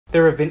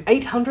There have been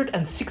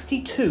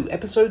 862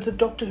 episodes of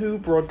Doctor Who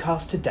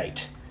broadcast to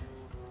date.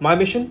 My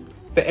mission?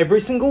 For every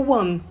single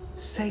one,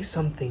 say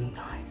something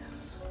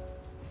nice.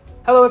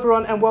 Hello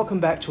everyone and welcome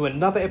back to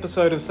another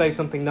episode of Say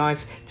Something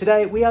Nice.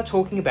 Today we are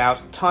talking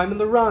about Time and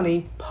the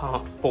Rani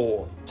Part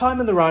 4. Time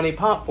and the Rani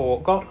Part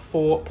 4 got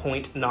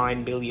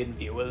 4.9 million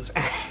viewers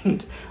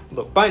and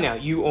look, by now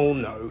you all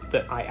know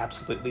that I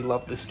absolutely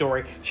love this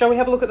story. Shall we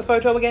have a look at the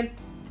photo again?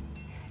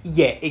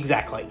 Yeah,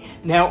 exactly.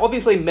 Now,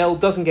 obviously Mel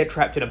doesn't get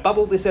trapped in a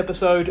bubble this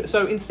episode,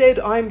 so instead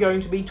I'm going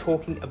to be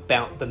talking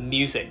about the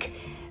music.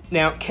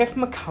 Now, KEFF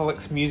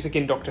MCCULLOCH's music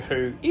in Doctor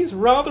Who is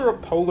rather a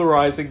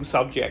polarising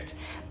subject,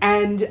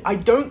 and I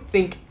don't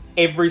think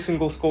every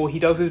single score he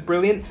does is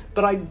brilliant,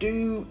 but I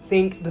do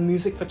think the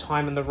music for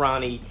Time and the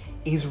Rani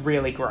is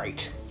really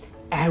great.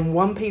 And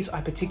one piece I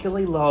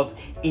particularly love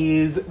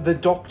is the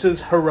Doctor's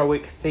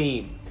heroic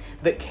theme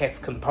that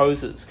KEFF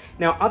composes.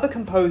 Now, other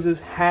composers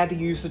had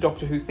used the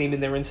Doctor Who theme in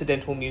their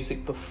incidental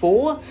music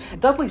before.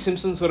 Dudley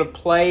Simpson sort of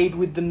played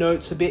with the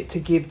notes a bit to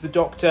give the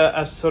Doctor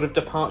a sort of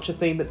departure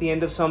theme at the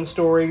end of some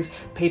stories.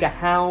 Peter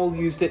Howell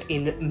used it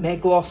in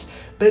Meglos,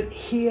 but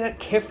here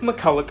KEFF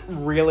MCCULLOCH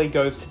really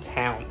goes to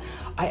town.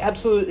 I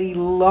absolutely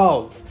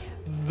love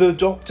the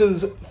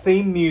Doctor's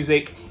theme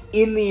music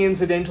in the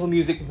incidental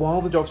music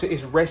while the Doctor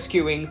is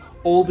rescuing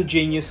all the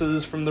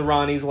geniuses from the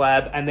Rani's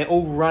lab and they're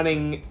all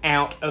running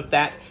out of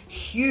that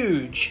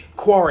huge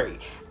quarry.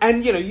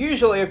 And, you know,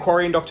 usually a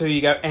quarry in Doctor Who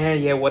you go,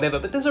 yeah, whatever,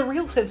 but there's a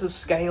real sense of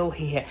scale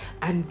here,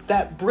 and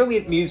that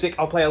brilliant music,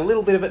 I'll play a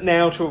little bit of it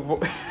now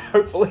to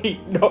hopefully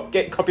not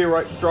get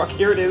copyright struck.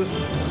 Here it is.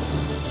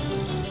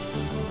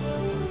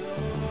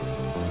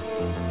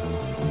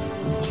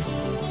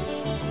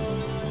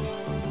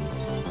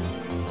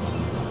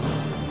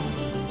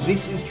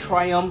 This is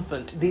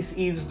triumphant. This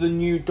is the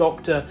new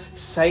Doctor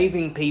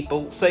saving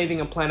people,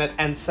 saving a planet,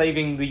 and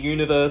saving the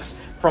universe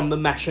from the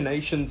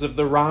machinations of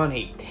the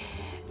Rani.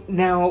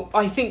 Now,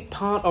 I think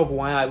part of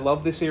why I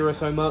love this era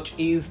so much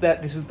is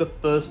that this is the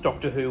first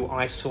Doctor Who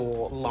I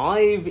saw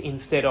live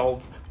instead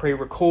of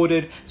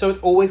pre-recorded, so it's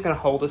always going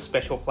to hold a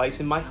special place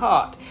in my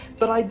heart.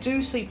 But I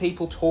do see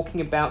people talking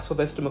about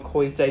Sylvester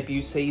McCoy's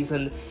debut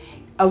season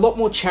a lot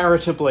more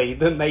charitably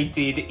than they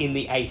did in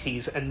the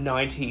 80s and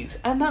 90s,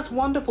 and that's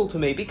wonderful to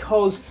me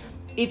because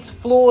it's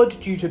flawed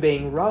due to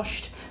being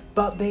rushed,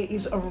 but there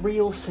is a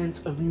real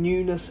sense of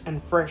newness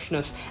and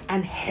freshness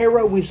and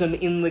heroism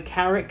in the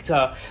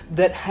character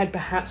that had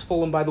perhaps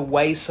fallen by the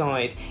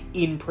wayside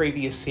in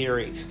previous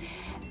series.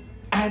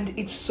 And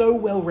it's so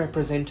well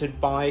represented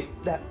by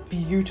that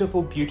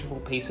beautiful, beautiful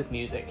piece of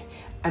music,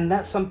 and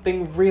that's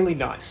something really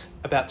nice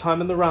about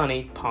Time and the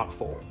Rani Part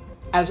 4.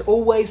 As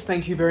always,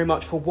 thank you very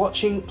much for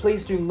watching.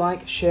 Please do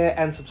like, share,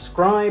 and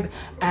subscribe,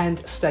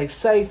 and stay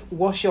safe,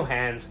 wash your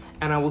hands,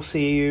 and I will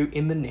see you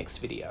in the next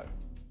video.